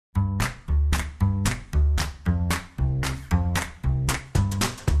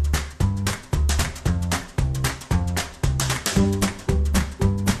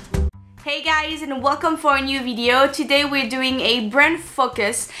Hey guys, and welcome for a new video. Today we're doing a brand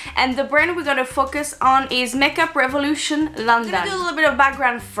focus, and the brand we're gonna focus on is Makeup Revolution London. I'm gonna do a little bit of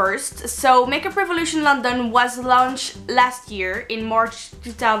background first. So Makeup Revolution London was launched last year in March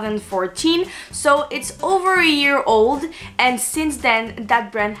 2014, so it's over a year old, and since then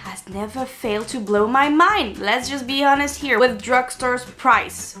that brand has never failed to blow my mind. Let's just be honest here. With drugstore's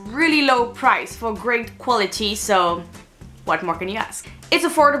price, really low price for great quality, so what more can you ask? It's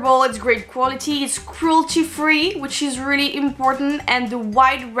affordable, it's great quality, it's cruelty-free, which is really important, and the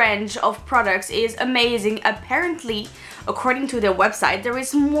wide range of products is amazing. Apparently, according to their website, there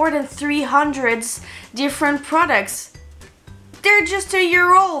is more than 300 different products. They're just a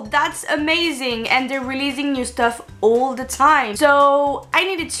year old, that's amazing, and they're releasing new stuff all the time. So I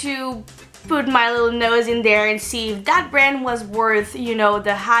needed to put my little nose in there and see if that brand was worth, you know,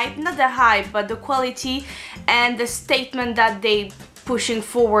 the hype, not the hype, but the quality and the statement that they pushing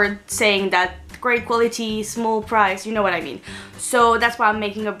forward, saying that great quality, small price, you know what I mean. So that's why I'm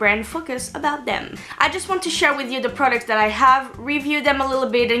making a brand focus about them. I just want to share with you the products that I have, review them a little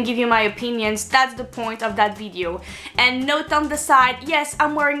bit and give you my opinions. That's the point of that video. And note on the side, yes,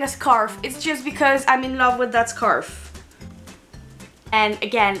 I'm wearing a scarf. It's just because I'm in love with that scarf. And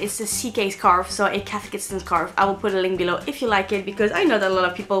again, it's a CK scarf, so a Cath Kidston scarf. I will put a link below if you like it, because I know that a lot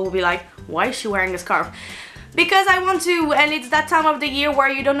of people will be like, why is she wearing a scarf? Because I want to, and it's that time of the year where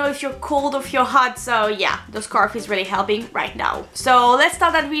you don't know if you're cold or if you're hot, so yeah, the scarf is really helping right now. So let's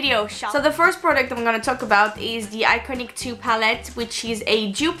start that video, shall we? So the first product I'm gonna talk about is the Iconic 2 palette, which is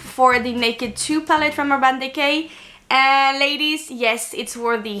a dupe for the Naked 2 palette from Urban Decay. And ladies, yes, it's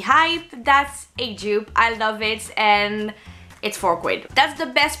worth the hype. That's a dupe, I love it, and it's 4 quid. That's the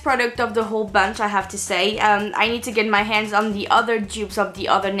best product of the whole bunch, I have to say. I need to get my hands on the other dupes of the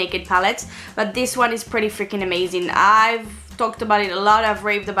other Naked palettes, but this one is pretty freaking amazing. I've talked about it a lot, I've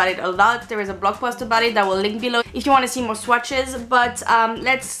raved about it a lot. There is a blog post about it that will link below if you want to see more swatches, but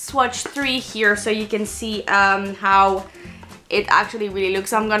let's swatch 3 here so you can see how it actually really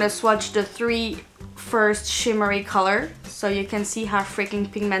looks. I'm gonna swatch the 3 first shimmery color so you can see how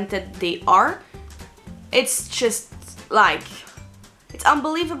freaking pigmented they are. It's just like, it's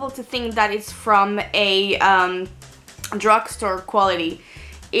unbelievable to think that it's from a drugstore quality.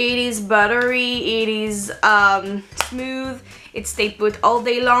 It is buttery, it is smooth, it stays put all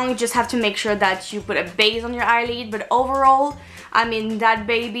day long. You just have to make sure that you put a base on your eyelid, but overall, I mean, that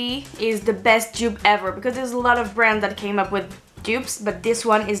baby is the best dupe ever, because there's a lot of brands that came up with dupes, but this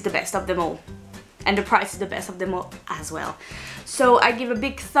one is the best of them all. And the price is the best of them all as well. So I give a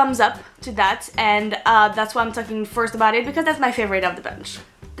big thumbs up to that, and that's why I'm talking first about it, because that's my favorite of the bunch.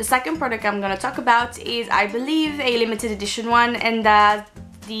 The second product I'm gonna talk about is, I believe, a limited edition one, and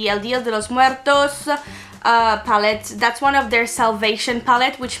the El Dia de los Muertos palette. That's one of their Salvation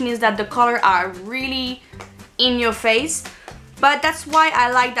palette, which means that the colors are really in your face. But that's why I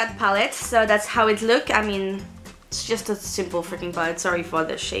like that palette, so that's how it looks. I mean, it's just a simple freaking palette. Sorry for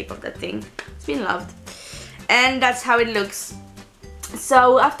the shape of that thing. It's been loved. And that's how it looks.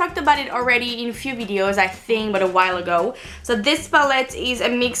 So I've talked about it already in a few videos, I think, but a while ago. So this palette is a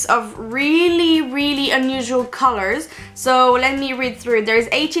mix of really unusual colors. So let me read through. There's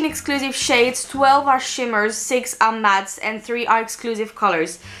 18 exclusive shades, 12 are shimmers, 6 are mattes, and 3 are exclusive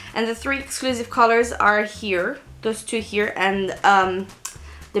colors. And the 3 exclusive colors are here, those 2 here, and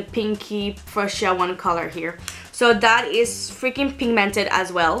the pinky fuchsia one color here. So that is freaking pigmented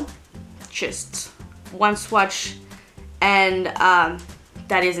as well. Just one swatch, and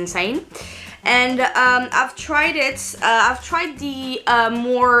that is insane. And I've tried it. I've tried the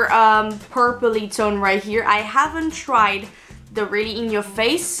more purpley tone right here. I haven't tried the really in your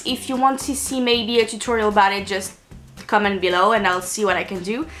face. If you want to see maybe a tutorial about it, just comment below and I'll see what I can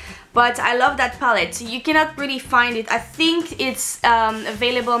do. But I love that palette. You cannot really find it. I think it's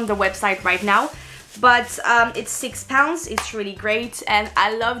available on the website right now. But it's £6, it's really great, and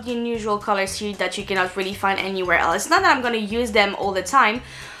I love the unusual colors here that you cannot really find anywhere else. It's not that I'm gonna use them all the time,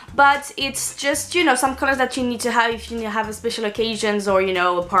 but it's just, you know, some colors that you need to have if you have a special occasions or, you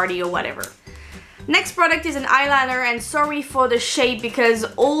know, a party or whatever. Next product is an eyeliner, and sorry for the shape because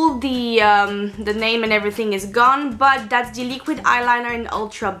all the name and everything is gone, but that's the liquid eyeliner in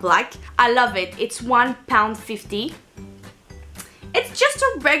ultra black. I love it. It's £1.50. It's just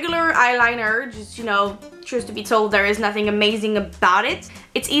a regular eyeliner, just, you know, truth to be told, there is nothing amazing about it.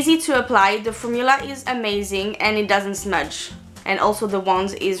 It's easy to apply, the formula is amazing, and it doesn't smudge. And also the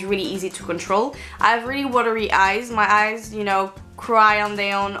wand is really easy to control. I have really watery eyes. My eyes, you know, cry on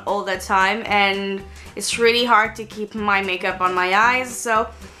their own all the time, and it's really hard to keep my makeup on my eyes. So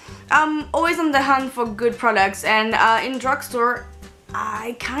I'm always on the hunt for good products, and in drugstore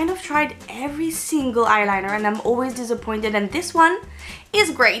I kind of tried every single eyeliner and I'm always disappointed, and this one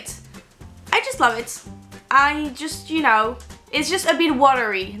is great. I just love it. I just, you know, it's just a bit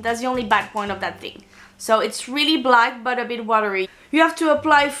watery. That's the only bad point of that thing. So it's really black but a bit watery. You have to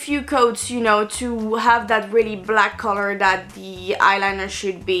apply a few coats, you know, to have that really black color that the eyeliner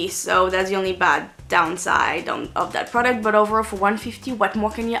should be. So that's the only bad downside of that product. But overall, for $150, what more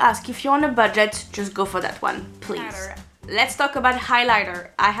can you ask? If you're on a budget, just go for that one, please. Let's talk about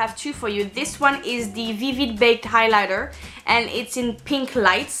highlighter. I have two for you. This one is the Vivid Baked highlighter and it's in pink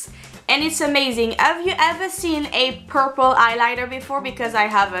lights. And it's amazing. Have you ever seen a purple eyeliner before? Because I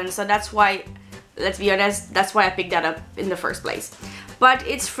haven't, so that's why, let's be honest, that's why I picked that up in the first place. But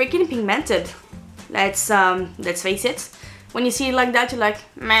it's freaking pigmented. Let's face it. When you see it like that, you're like,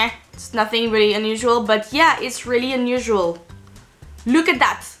 meh, it's nothing really unusual. But yeah, it's really unusual. Look at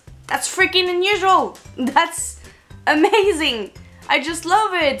that. That's freaking unusual. That's amazing. I just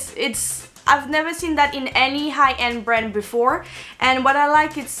love it. I've never seen that in any high-end brand before. And what I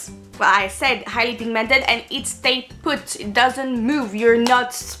like, it's, well, I said highly pigmented and it stays put. It doesn't move. You're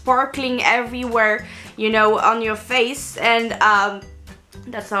not sparkling everywhere, you know, on your face. And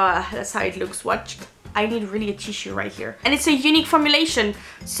that's how it looks. Watch. I need really a tissue right here. And it's a unique formulation.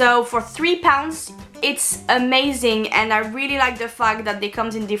 So for £3, it's amazing. And I really like the fact that they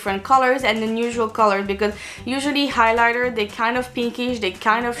comes in different colors and unusual colors, because usually highlighter, they kind of pinkish, they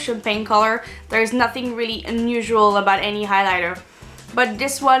kind of champagne color. There's nothing really unusual about any highlighter. But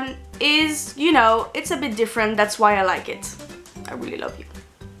this one is, you know, it's a bit different. That's why I like it. I really love you.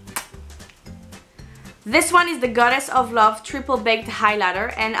 This one is the Goddess of Love Triple Baked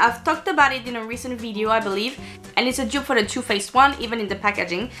Highlighter, and I've talked about it in a recent video, I believe. And it's a dupe for the Too Faced one, even in the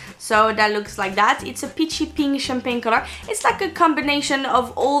packaging. So that looks like that. It's a peachy pink champagne color. It's like a combination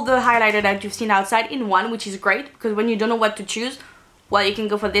of all the highlighter that you've seen outside in one, which is great. Because when you don't know what to choose, well, you can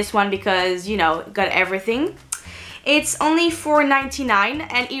go for this one because, you know, it got everything. It's only $4.99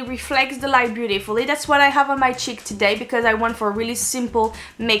 and it reflects the light beautifully. That's what I have on my cheek today because I went for a really simple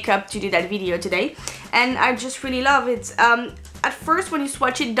makeup to do that video today. And I just really love it. At first when you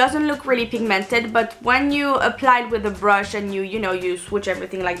swatch it doesn't look really pigmented, but when you apply it with a brush and you switch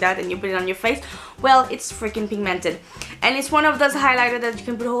everything like that and you put it on your face, well, it's freaking pigmented. And it's one of those highlighters that you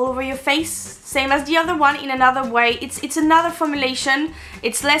can put all over your face, same as the other one in another way. It's another formulation.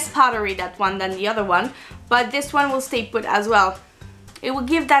 It's less powdery, that one, than the other one, but this one will stay put as well. It will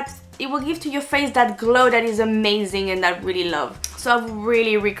give to your face that glow that is amazing and that I really love. So I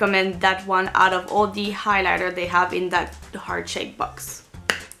really recommend that one out of all the highlighter they have in that heart-shaped box.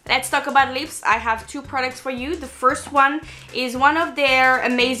 Let's talk about lips. I have two products for you. The first one is one of their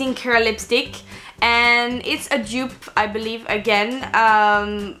amazing care lipstick, and it's a dupe, I believe, again,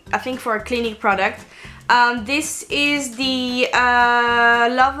 I think for a Clinique product. This is the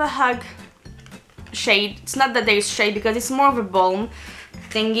Love a Hug shade. It's not that there's shade because it's more of a balm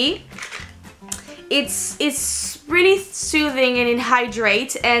thingy. It's really soothing and it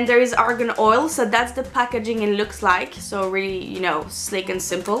hydrates, and there is argan oil, so that's the packaging it looks like. So really, you know, slick and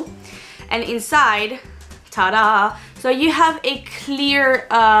simple. And inside, ta-da! So you have a clear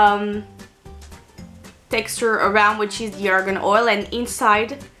texture around, which is the argan oil, and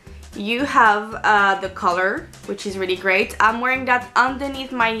inside you have the color, which is really great. I'm wearing that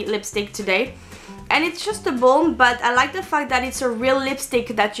underneath my lipstick today. And it's just a balm, but I like the fact that it's a real lipstick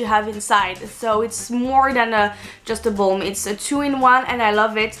that you have inside. So it's more than just a balm. It's a 2-in-1 and I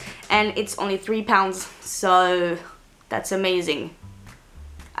love it. And it's only £3. So that's amazing.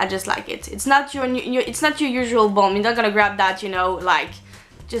 I just like it. It's not your usual balm. You're not gonna grab that, you know, like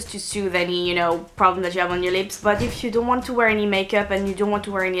just to soothe any, you know, problem that you have on your lips. But if you don't want to wear any makeup and you don't want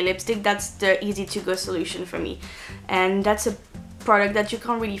to wear any lipstick, that's the easy to go solution for me. And that's a product that you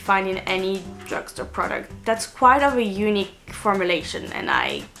can't really find in any drugstore product. That's quite of a unique formulation and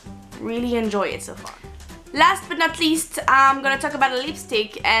I really enjoy it so far. Last but not least, I'm gonna talk about a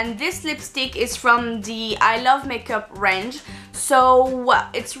lipstick, and this lipstick is from the I Love Makeup range. So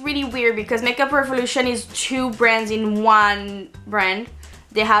it's really weird because Makeup Revolution is two brands in one brand.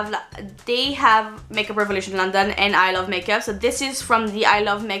 They have Makeup Revolution London and I Love Makeup. So this is from the I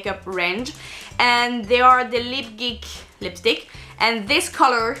Love Makeup range, and they are the Lip Geek lipstick. And this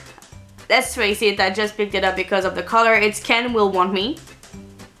color, let's face it, I just picked it up because of the color. It's Ken Will Want Me.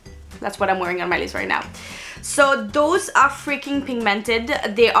 That's what I'm wearing on my lips right now. So those are freaking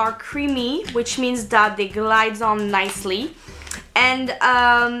pigmented. They are creamy, which means that they glide on nicely. And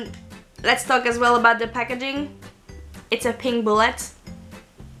let's talk as well about the packaging. It's a pink bullet.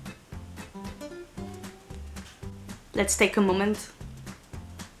 Let's take a moment.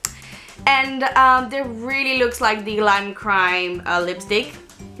 and they really looks like the Lime Crime lipstick.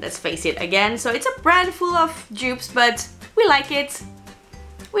 Let's face it again. So it's a brand full of dupes, but we like it.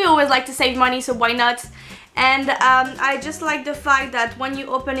 We always like to save money, so why not? And I just like the fact that when you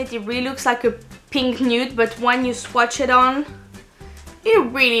open it, it really looks like a pink nude, but when you swatch it on, it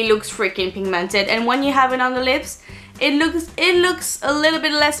really looks freaking pigmented. And when you have it on the lips, it looks a little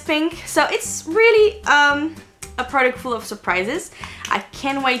bit less pink. So it's really a product full of surprises. I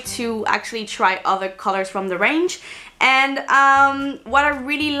can't wait to actually try other colors from the range. And what I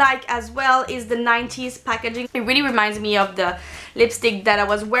really like as well is the 90s packaging. It really reminds me of the lipstick that I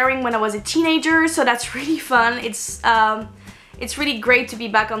was wearing when I was a teenager, so that's really fun. It's really great to be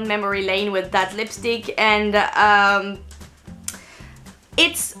back on memory lane with that lipstick, and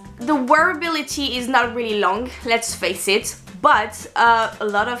the wearability is not really long, let's face it, but a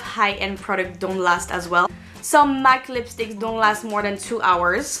lot of high-end products don't last as well. Some MAC lipsticks don't last more than 2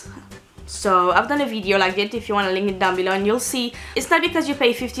 hours. So I've done a video like that if you want to link it down below, and you'll see it's not because you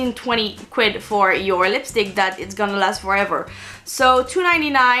pay 15-20 quid for your lipstick that it's gonna last forever. So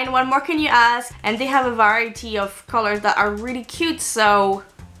 $2.99, what more can you ask? And they have a variety of colors that are really cute, so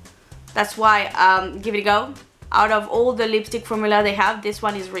that's why give it a go. Out of all the lipstick formula they have, this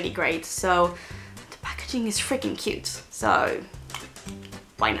one is really great. So the packaging is freaking cute, so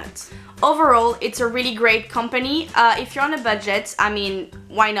why not? Overall, it's a really great company. If you're on a budget, I mean,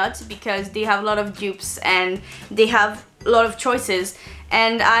 why not? Because they have a lot of dupes and they have a lot of choices.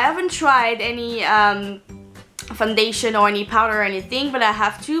 And I haven't tried any foundation or any powder or anything, but I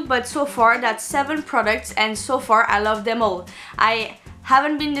have to. But so far, that's 7 products, and so far, I love them all. I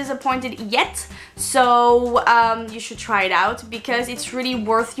haven't been disappointed yet, so you should try it out because it's really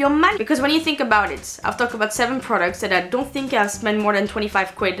worth your money. Because when you think about it, I've talked about 7 products and I don't think I've spent more than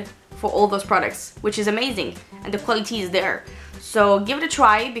 25 quid for all those products, which is amazing, and the quality is there. So give it a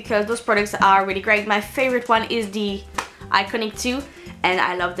try because those products are really great. My favorite one is the Iconic 2, and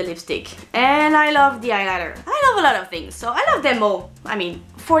I love the lipstick, and I love the eyeliner. I love a lot of things, so I love them all. I mean,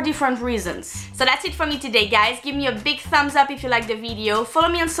 for different reasons. So that's it for me today, guys. Give me a big thumbs up if you like the video. Follow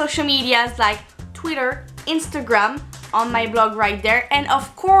me on social medias like Twitter, Instagram, on my blog right there, and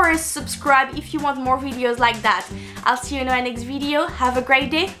of course subscribe if you want more videos like that. I'll see you in my next video. Have a great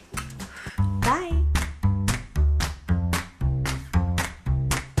day.